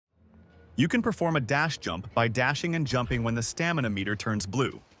You can perform a dash jump by dashing and jumping when the stamina meter turns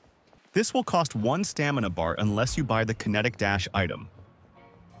blue. This will cost 1 stamina bar unless you buy the kinetic dash item.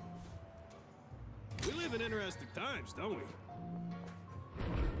 We live in interesting times, don't we?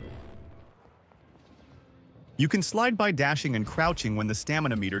 You can slide by dashing and crouching when the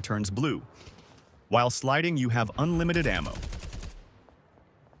stamina meter turns blue. While sliding, you have unlimited ammo.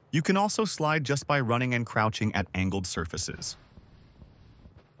 You can also slide just by running and crouching at angled surfaces.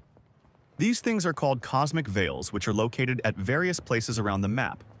 These things are called cosmic veils, which are located at various places around the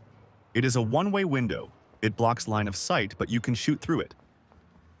map. It is a one-way window. It blocks line of sight, but you can shoot through it.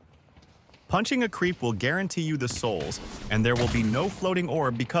 Punching a creep will guarantee you the souls, and there will be no floating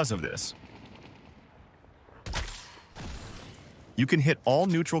orb because of this. You can hit all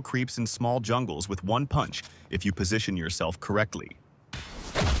neutral creeps in small jungles with one punch if you position yourself correctly.